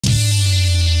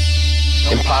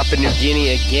Papua New Guinea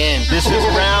again. This is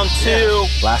round 2.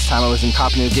 Last time I was in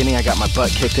Papua New Guinea, I got my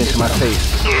butt kicked into my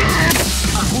face.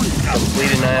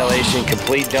 Complete annihilation,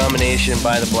 complete domination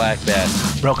by the black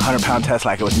bass. Broke a 100-pound test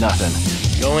like it was nothing.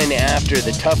 Going after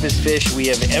the toughest fish we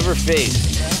have ever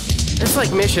faced. It's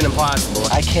like Mission Impossible.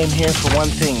 I came here for one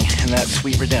thing, and that's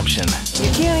sweet redemption.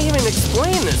 You can't even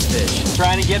explain this fish.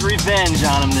 Trying to get revenge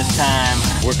on him this time.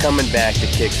 We're coming back to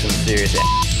kick some serious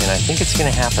ass, and I think it's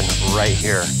gonna happen right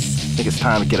here. I think it's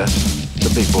time to get us the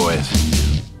big boys.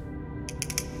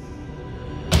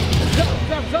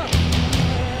 Stop.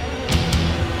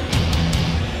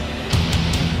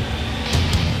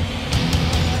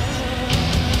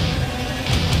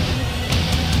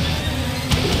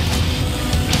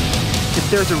 If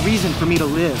there's a reason for me to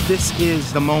live, this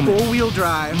is the moment. Four-wheel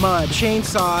drive, mud,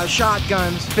 chainsaws,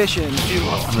 shotguns, fishing.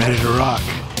 I'm ready to rock.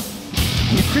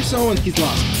 Chris Owen, he's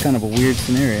lost. It's kind of a weird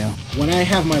scenario. When I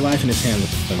have my life in his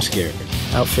hands, I'm scared.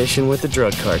 Out fishing with the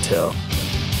drug cartel.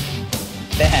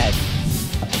 Bad.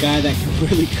 A guy that can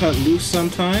really cut loose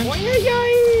sometimes,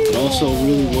 but also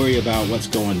really worry about what's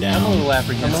going down. I'm a little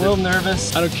apprehensive. I'm a little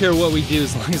nervous. I don't care what we do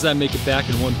as long as I make it back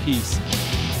in one piece.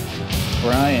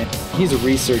 Brian, he's a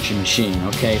researching machine,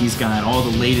 okay? He's got all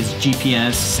the latest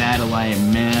GPS, satellite,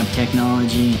 map,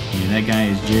 technology. Yeah, that guy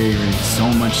is jerry-rigged so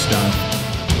much stuff.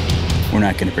 We're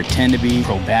not gonna pretend to be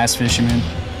pro bass fishermen.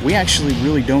 We actually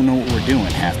really don't know what we're doing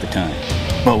half the time,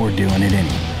 but we're doing it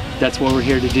anyway. That's what we're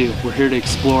here to do. We're here to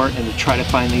explore and to try to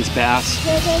find these bass.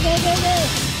 Go.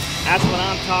 That's what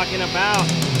I'm talking about.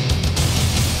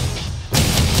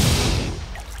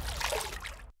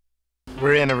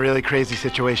 We're in a really crazy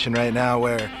situation right now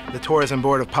where the tourism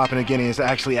board of Papua New Guinea has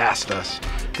actually asked us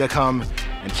to come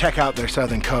and check out their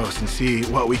southern coast and see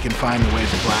what we can find in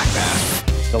ways of black bass.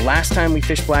 The last time we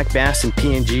fished black bass in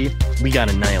PNG, we got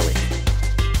annihilated.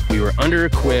 We were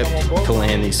under-equipped to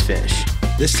land these fish.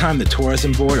 This time, the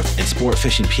tourism board and sport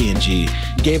fishing PNG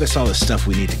gave us all the stuff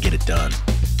we need to get it done.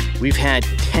 We've had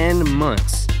 10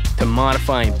 months to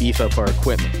modify and beef up our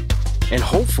equipment. And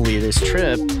hopefully this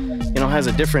trip, has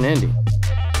a different ending.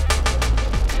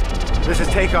 This is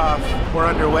takeoff. We're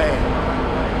underway.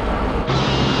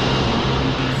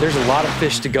 There's a lot of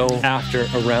fish to go after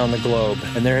around the globe,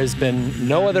 and there has been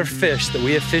no other fish that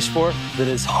we have fished for that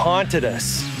has haunted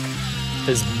us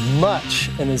as much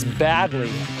and as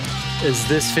badly as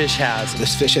this fish has.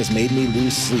 This fish has made me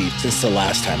lose sleep since the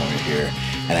last time I was here,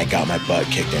 and I got my butt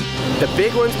kicked in. The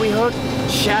big ones we hooked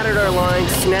shattered our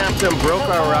lines, snapped them, broke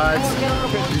our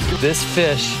rods. This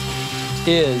fish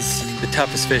is the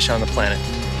toughest fish on the planet.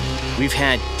 We've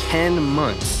had 10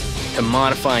 months to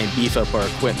modify and beef up our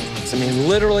equipment. I mean,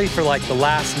 literally for like the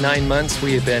last 9 months,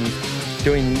 we have been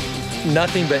doing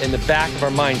nothing but in the back of our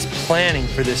minds planning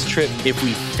for this trip. If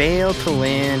we fail to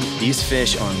land these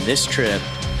fish on this trip,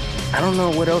 I don't know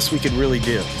what else we could really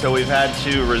do. So we've had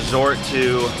to resort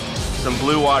to some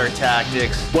blue water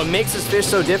tactics. What makes this fish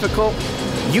so difficult,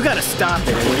 you gotta stop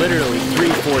it in literally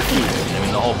 3-4 feet. I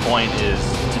mean, the whole point is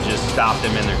to just stop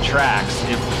them in their tracks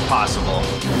if possible.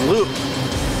 Luke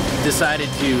decided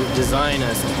to design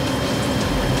us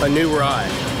a new rod,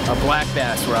 a black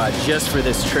bass rod, just for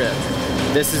this trip.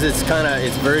 This is its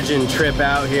virgin trip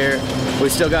out here. We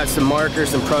still got some markers,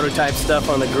 some prototype stuff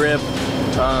on the grip.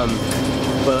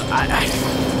 But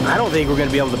I don't think we're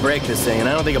gonna be able to break this thing, and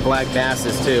I don't think a black bass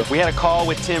is too. We had a call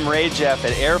with Tim Rajeff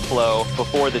at Airflow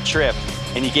before the trip,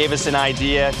 and he gave us an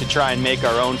idea to try and make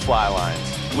our own fly lines.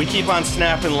 We keep on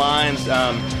snapping lines.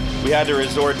 We had to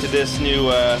resort to this new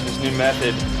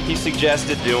method. He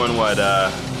suggested doing what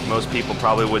most people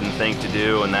probably wouldn't think to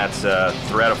do, and that's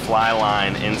thread a fly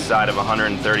line inside of a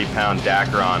 130-pound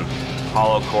Dacron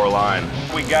hollow core line.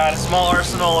 We got a small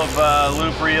arsenal of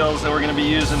loop reels that we're going to be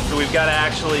using, so we've got to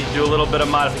actually do a little bit of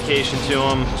modification to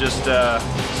them, just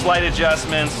slight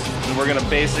adjustments, and we're going to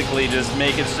basically just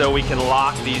make it so we can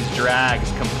lock these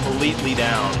drags completely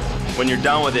down. When you're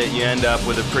done with it, you end up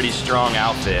with a pretty strong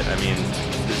outfit. I mean,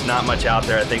 there's not much out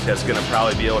there I think that's going to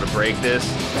probably be able to break this.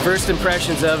 First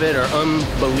impressions of it are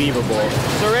unbelievable.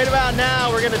 So right about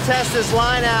now, we're gonna test this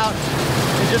line out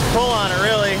and just pull on it,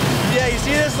 really. Yeah, you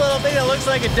see this little thing that looks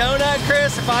like a donut,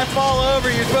 Chris? If I fall over,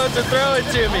 you're supposed to throw it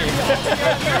to me.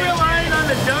 You're relying on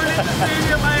the donut to save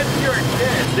your life if you're a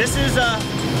kid. This is a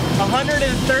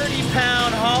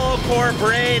 130-pound hollow core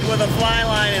braid with a fly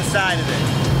line inside of it.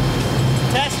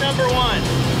 Test number 1.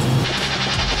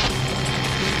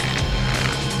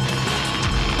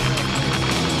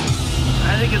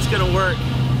 I think it's gonna work.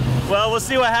 Well, we'll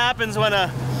see what happens when a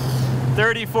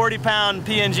 30, 40-pound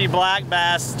PNG black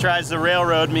bass tries to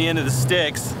railroad me into the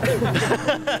sticks.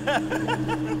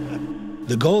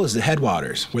 The goal is the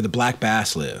headwaters, where the black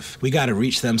bass live. We gotta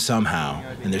reach them somehow,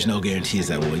 and there's no guarantees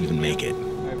that we'll even make it.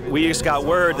 We just got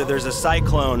word that there's a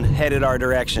cyclone headed our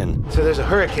direction. So there's a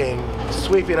hurricane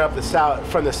sweeping up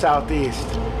from the southeast.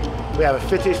 We have a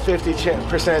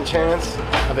 50-50% chance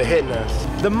of it hitting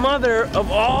us. The mother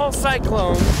of all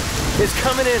cyclones is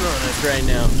coming in on us right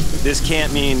now. This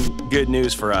can't mean good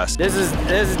news for us. This is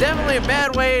definitely a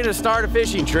bad way to start a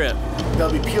fishing trip. They'll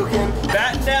be puking,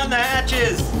 Batten down the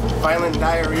hatches. violent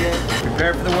diarrhea.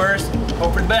 Prepare for the worst,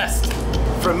 hope for the best.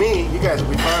 For me, you guys will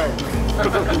be fine.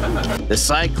 The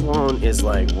cyclone is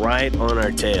like right on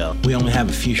our tail. We only have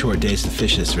a few short days to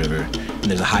fish this river, and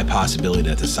there's a high possibility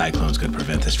that the cyclone's gonna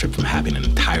prevent this trip from happening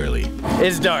entirely.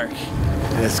 It's dark.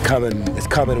 It's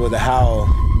coming with a howl.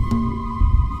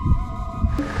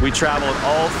 We traveled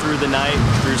all through the night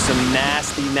through some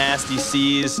nasty, nasty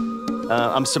seas.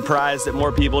 I'm surprised that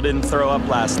more people didn't throw up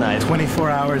last night. 24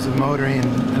 hours of motoring,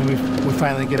 and we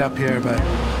finally get up here, but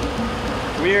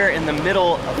We're in the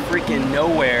middle of freaking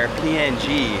nowhere,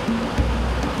 PNG,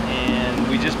 and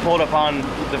we just pulled up on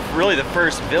really the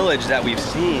first village that we've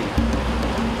seen.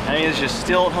 I mean, it's just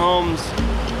stilt homes,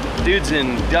 dudes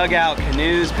in dugout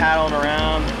canoes paddling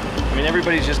around. I mean,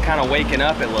 everybody's just kind of waking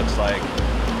up, it looks like.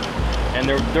 And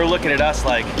they're looking at us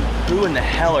like, who in the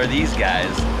hell are these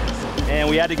guys? And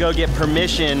we had to go get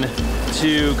permission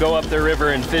to go up their river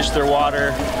and fish their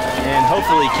water and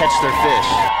hopefully catch their fish.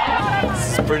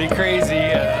 It's pretty crazy.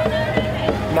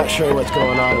 I'm not sure what's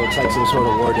going on. It looks like some sort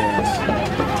of war dance.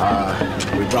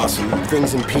 We brought some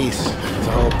things in peace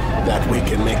to hope that we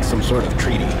can make some sort of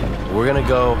treaty. We're gonna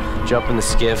go jump in the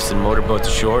skiffs and motorboats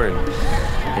ashore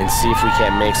and see if we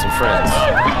can't make some friends.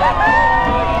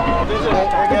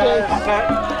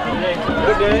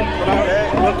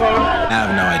 I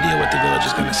have no idea what the village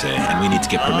is going to say, and we need to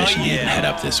get permission to even head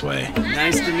up this way.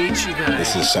 Nice to meet you guys.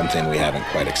 This is something we haven't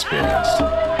quite experienced.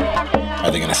 Are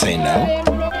they going to say no?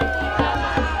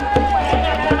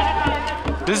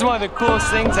 This is one of the coolest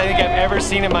things I think I've ever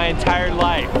seen in my entire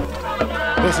life.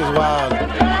 This is wild.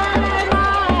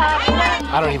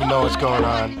 I don't even know what's going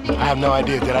on. I have no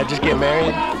idea. Did I just get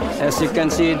married? As you can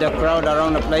see, the crowd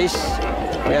around the place,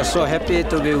 we are so happy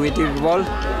to be with you people.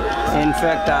 In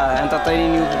fact,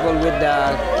 entertaining you people with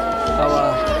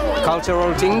our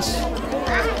cultural things.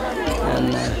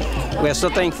 And we are so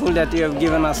thankful that you have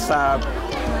given us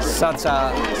such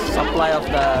a supply of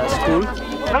the school.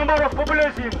 Number of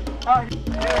population. Very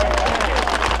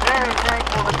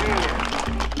thankful to be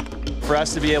here. For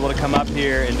us to be able to come up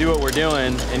here and do what we're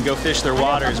doing and go fish their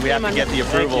waters, we have to get the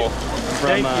approval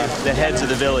from the heads of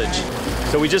the village.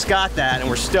 So we just got that, and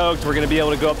we're stoked. We're going to be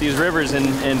able to go up these rivers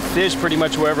and fish pretty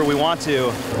much wherever we want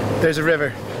to. There's a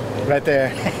river right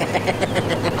there.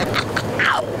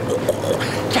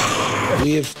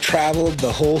 We have traveled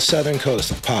the whole southern coast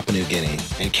of Papua New Guinea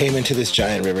and came into this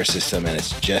giant river system, and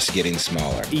it's just getting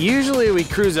smaller. Usually we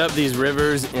cruise up these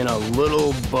rivers in a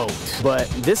little boat, but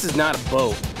this is not a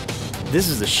boat. This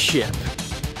is a ship.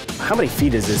 How many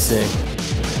feet is this thing?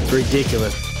 It's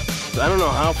ridiculous. I don't know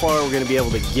how far we're gonna be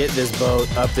able to get this boat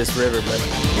up this river, but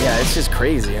yeah, it's just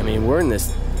crazy. I mean, we're in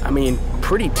this,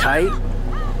 pretty tight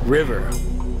river.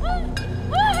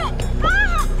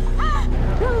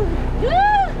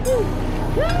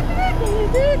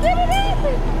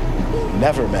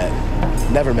 Never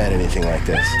met anything like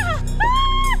this.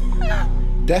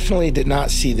 Definitely did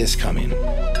not see this coming.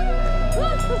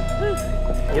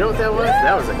 You know what that was?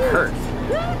 That was a curse.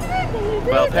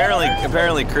 Well,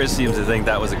 apparently Chris seems to think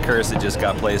that was a curse that just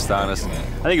got placed on us.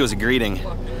 I think it was a greeting.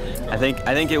 I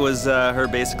think it was her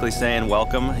basically saying,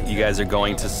 welcome, you guys are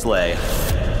going to slay.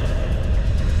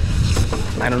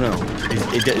 I don't know.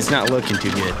 It's not looking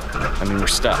too good. I mean, we're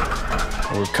stuck.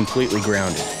 We're completely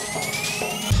grounded.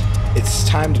 It's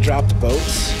time to drop the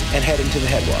boats and head into the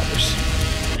headwaters.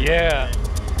 Yeah.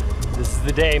 This is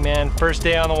the day, man. First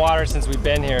day on the water since we've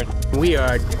been here. We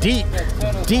are deep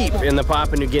in the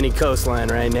Papua New Guinea coastline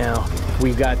right now.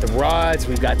 We've got the rods,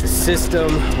 we've got the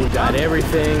system, we've got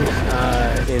everything.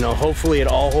 Hopefully it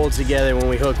all holds together when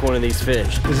we hook one of these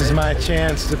fish. This is my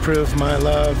chance to prove my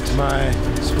love to my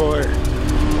sport.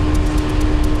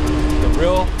 The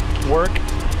real work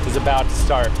is about to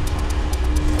start.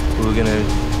 We're gonna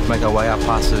make our way up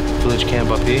past the village camp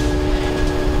up here.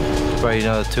 Probably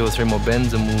another 2 or 3 more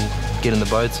bends and we'll get in the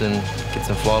boats and get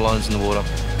some fly lines in the water.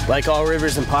 Like all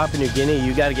rivers in Papua New Guinea,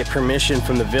 you got to get permission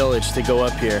from the village to go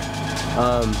up here.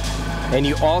 And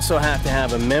you also have to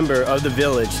have a member of the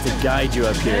village to guide you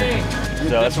up here. So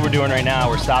that's what we're doing right now.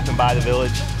 We're stopping by the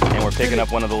village and we're picking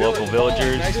up one of the local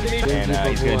villagers, and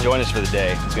he's going to join us for the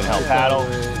day. He's going to help paddle,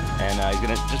 and he's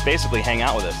going to just basically hang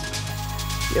out with us.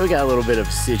 Yeah, we got a little bit of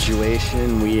a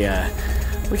situation.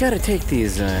 we gotta take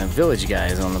these village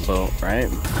guys on the boat, right?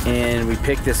 And we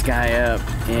picked this guy up,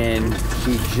 and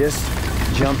he just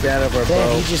jumped out of our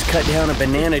boat. He just cut down a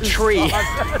banana tree.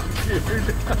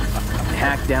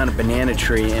 Hacked down a banana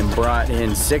tree and brought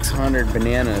in 600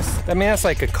 bananas. I mean, that's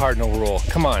like a cardinal rule.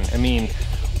 Come on, I mean,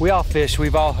 we all fish,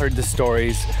 we've all heard the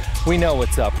stories. We know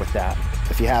what's up with that.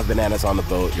 If you have bananas on the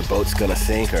boat, your boat's gonna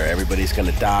sink, or everybody's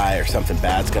gonna die, or something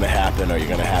bad's gonna happen, or you're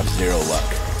gonna have zero luck.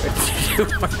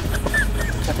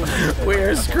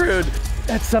 We're screwed.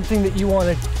 That's something that you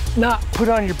want to not put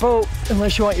on your boat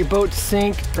unless you want your boat to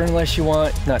sink, or unless you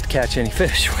want not to catch any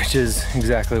fish, which is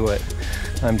exactly what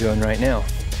I'm doing right now.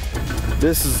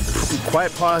 This is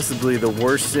quite possibly the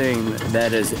worst thing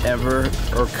that has ever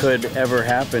or could ever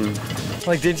happen.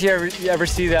 Like, did you ever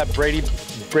see that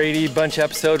Brady Bunch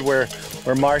episode where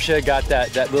Marsha got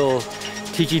that little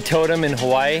tiki totem in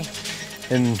Hawaii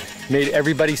and made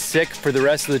everybody sick for the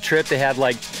rest of the trip? They had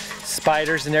like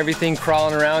spiders and everything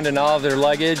crawling around in all of their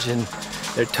luggage, and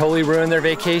they totally ruined their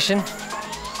vacation.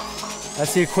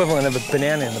 That's the equivalent of a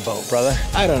banana in the boat, brother.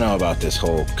 I don't know about this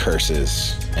whole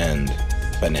curses and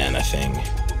banana thing.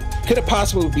 Could it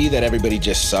possibly be that everybody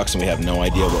just sucks and we have no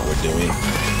idea what we're doing?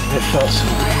 It felt so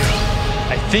real.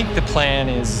 I think the plan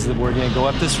is that we're gonna go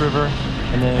up this river,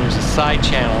 and then there's a side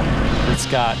channel that's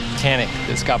got tannic,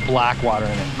 that's got black water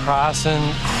in it. Crossing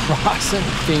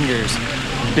fingers,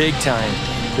 big time,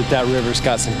 that river's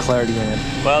got some clarity in it.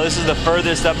 Well, this is the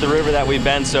furthest up the river that we've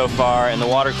been so far, and the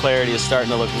water clarity is starting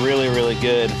to look really, really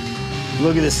good.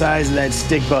 Look at the size of that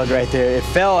stick bug right there. It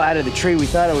fell out of the tree. We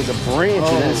thought it was a branch,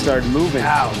 and then it started moving.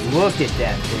 Wow, look at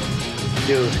that thing.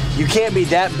 Dude, you can't be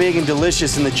that big and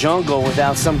delicious in the jungle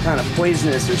without some kind of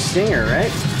poisonous or stinger,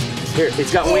 right? Here,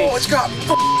 it's got wings. Oh, it's got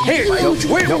Here,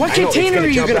 what container are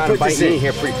you gonna put this in?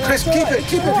 Here, Chris, keep it.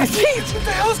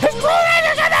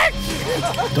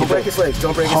 Don't break his legs,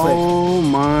 don't break his legs. Oh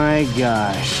my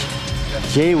gosh.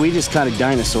 Jay, we just caught a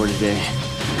dinosaur today.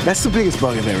 That's the biggest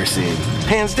bug I've ever seen.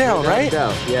 Hands down, right?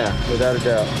 Without a doubt, yeah, without a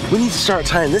doubt. We need to start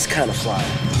tying this kind of fly.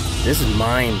 This is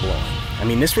mind-blowing. I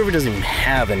mean, this river doesn't even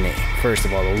have a name. First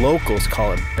of all, the locals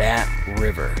call it Bat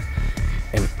River,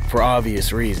 and for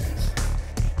obvious reasons.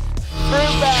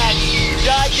 Fruit bats!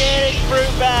 Gigantic fruit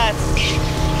bats!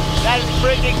 That is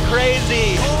freaking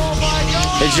crazy! Oh my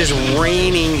God! It's just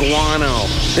raining guano.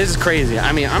 This is crazy.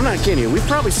 I mean, I'm not kidding you. We've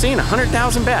probably seen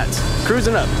 100,000 bats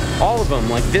cruising up. All of them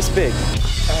like this big.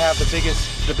 I have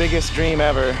the biggest dream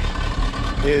ever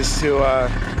is to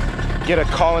get a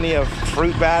colony of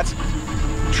fruit bats,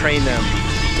 train them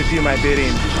to do my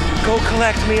bidding. Go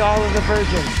collect me all of the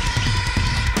virgins.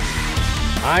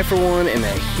 I, for one, am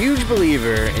a huge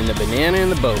believer in the banana in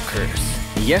the boat curse.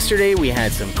 Yesterday, we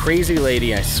had some crazy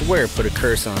lady, I swear, put a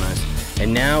curse on us,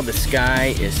 and now the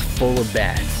sky is full of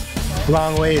bats.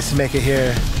 Long ways to make it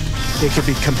here. It could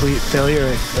be complete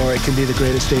failure, or it can be the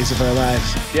greatest days of our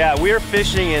lives. Yeah, we're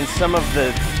fishing in some of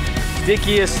the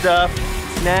stickiest stuff,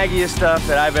 snaggiest stuff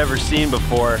that I've ever seen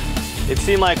before. It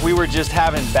seemed like we were just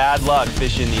having bad luck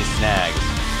fishing these snags.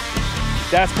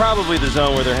 That's probably the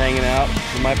zone where they're hanging out,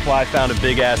 and my fly found a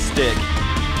big-ass stick.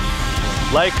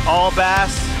 Like all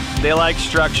bass, they like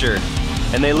structure,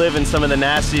 and they live in some of the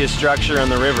nastiest structure on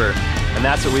the river, and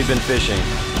that's what we've been fishing.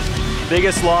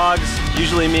 Biggest logs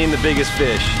usually mean the biggest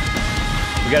fish.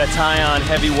 We gotta tie on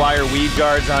heavy wire weed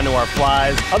guards onto our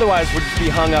flies, otherwise we'd be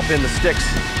hung up in the sticks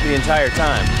the entire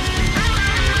time.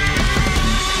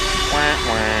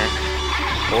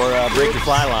 Or break the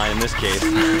fly line in this case.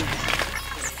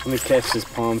 Let me catch this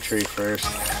palm tree first.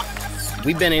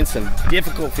 We've been in some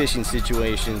difficult fishing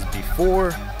situations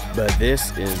before, but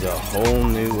this is a whole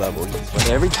new level. But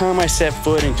every time I set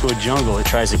foot into a jungle, it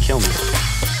tries to kill me.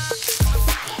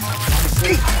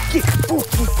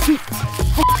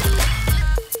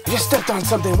 I just stepped on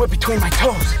something, went between my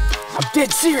toes. I'm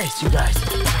dead serious, you guys.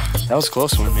 That was a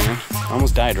close one, man. I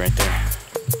almost died right there.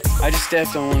 I just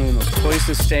stepped on one of the most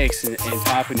poisonous snakes in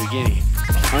Papua New Guinea.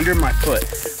 Under my foot.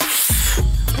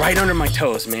 Right under my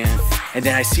toes, man. And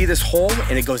then I see this hole,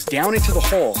 and it goes down into the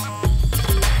hole.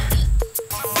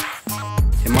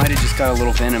 It might have just got a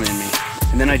little venom in me.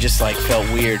 And then I just like felt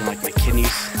weird, like my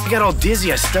kidneys. I got all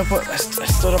dizzy. I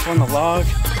stood up on the log.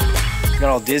 I got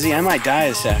all dizzy. I might die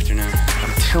this afternoon.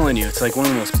 I'm telling you, it's like one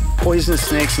of the most poisonous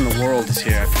snakes in the world is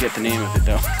here. I forget the name of it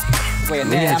though. Wait,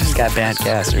 maybe I just got bad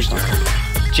gas or something.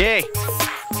 Jay,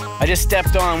 I just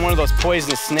stepped on one of those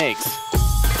poisonous snakes.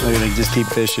 Look at it, just keep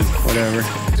fishing, whatever.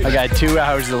 I got 2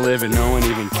 hours to live and no one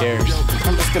even cares.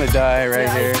 I'm just gonna die right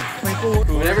here.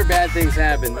 Whenever bad things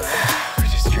happen,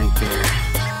 just drink beer.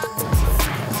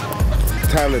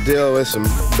 Time to deal with some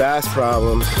bass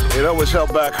problems. It always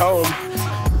helped back home.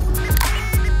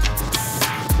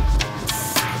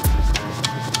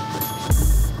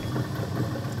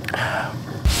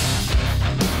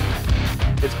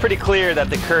 pretty clear that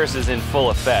the curse is in full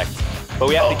effect, but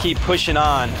we have to keep pushing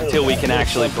on until we can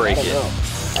actually break it.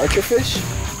 Archerfish?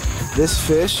 This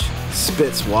fish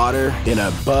spits water in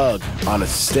a bug on a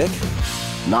stick,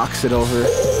 knocks it over.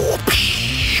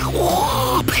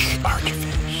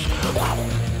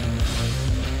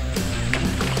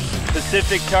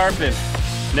 Pacific tarpon.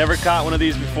 Never caught one of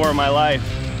these before in my life.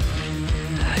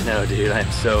 I know, dude.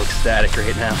 I'm so ecstatic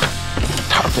right now.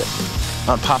 Tarpon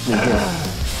on Papua New Guinea.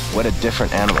 What a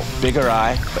different animal. Bigger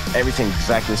eye, but everything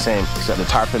exactly the same, except the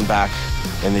tarpon back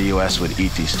in the US would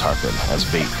eat these tarpon as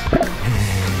bait.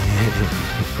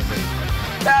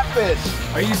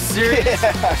 Catfish! Are you serious?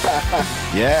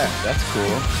 Yeah, that's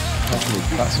cool. We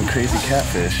caught some crazy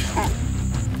catfish.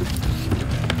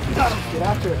 Get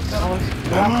after it, fellas.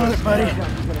 Come on, buddy.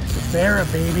 Barra,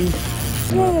 baby.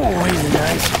 Oh, he's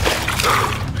nice.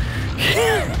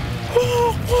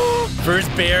 First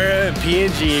Barra and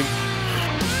PNG.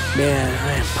 Man,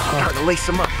 I am pumped. Starting to lace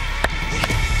him up.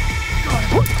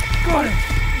 Got him.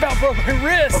 About broke my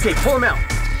wrist. Okay, pull him out.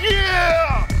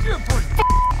 Yeah!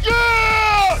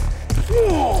 Yeah!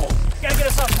 Whoa. Gotta get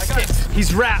us off the sticks.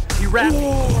 He's wrapped. He wrapped.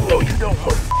 No, you don't.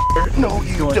 No,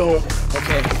 you don't.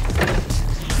 Okay.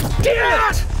 Damn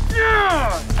it!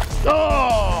 Yeah!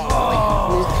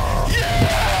 Oh!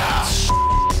 Yeah!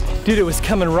 Dude, it was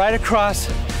coming right across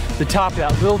the top of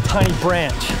that little tiny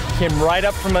branch. Came right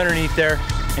up from underneath there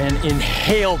and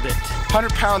inhaled it.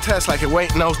 100-pound test like it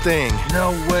weighed no thing.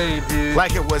 No way, dude.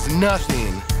 Like it was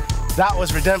nothing. That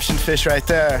was redemption fish right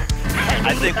there.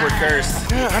 I think we're cursed.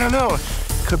 Yeah, I don't know.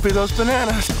 Could be those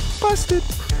bananas. Busted.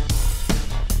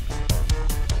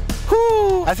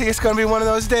 Whoo! I think it's gonna be one of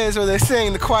those days where they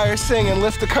sing, the choir sing and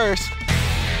lift the curse.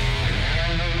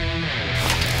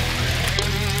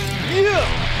 Yeah!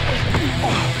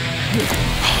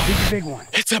 He's a big one.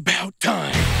 It's about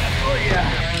time. Oh yeah,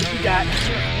 you got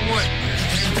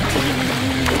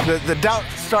The doubt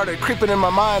started creeping in my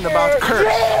mind about the curse.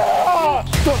 Yeah!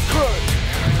 The curse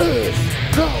is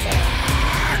gone.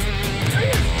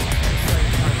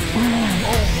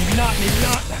 Maybe not, maybe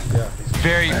not.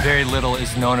 Very, very little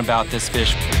is known about this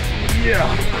fish.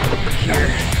 Yeah. Here.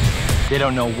 They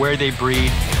don't know where they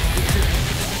breed,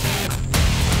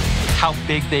 how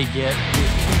big they get.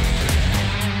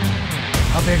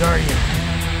 How big are you?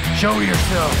 Show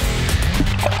yourself.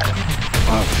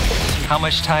 How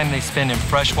much time they spend in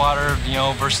freshwater, you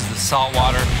know, versus the salt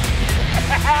water.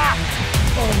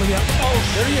 Oh, look out. Oh,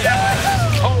 there you go.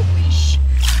 Holy shit.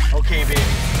 Okay, baby.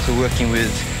 So working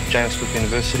with James Cook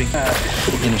University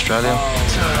in Australia.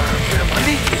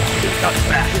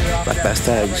 Black bass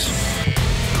tags.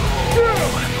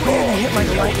 Man, he hit like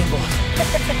a lightning bolt.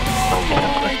 Oh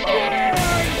my God.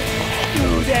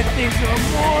 Dude, that thing's a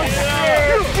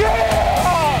monster.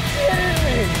 Yeah!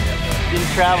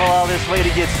 Didn't travel all this way to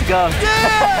get skunked.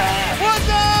 Yeah! What's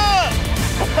up?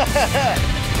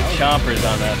 Chompers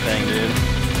on that thing, dude.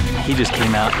 He just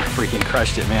came out and freaking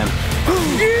crushed it, man.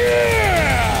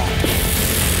 Yeah!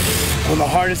 One of the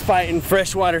hardest fighting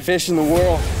freshwater fish in the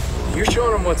world. You're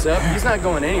showing him what's up. He's not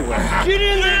going anywhere. Get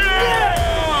in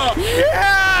there!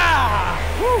 Yeah!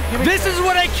 This is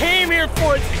what I came here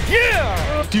for.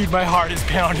 Yeah! Dude, my heart is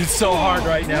pounding so hard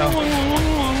right now.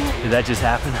 Did that just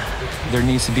happen? There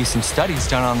needs to be some studies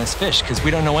done on this fish because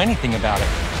we don't know anything about it.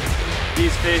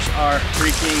 These fish are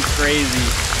freaking crazy.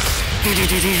 Dude,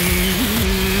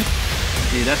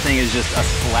 that thing is just a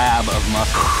slab of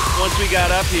muscle. Once we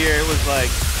got up here, it was like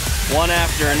one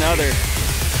after another.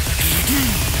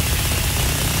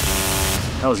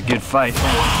 That was a good fight.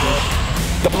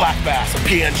 The black bass, a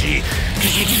PNG.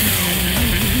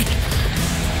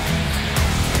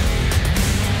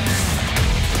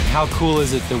 How cool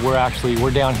is it that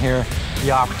we're down here,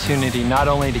 the opportunity not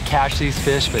only to catch these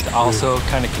fish, but to also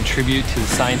kind of contribute to the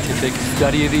scientific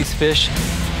study of these fish.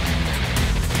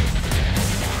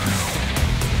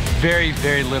 Very,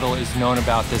 very little is known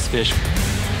about this fish.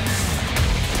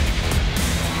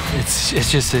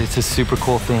 It's a super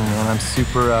cool thing, and I'm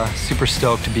super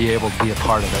stoked to be able to be a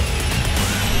part of it.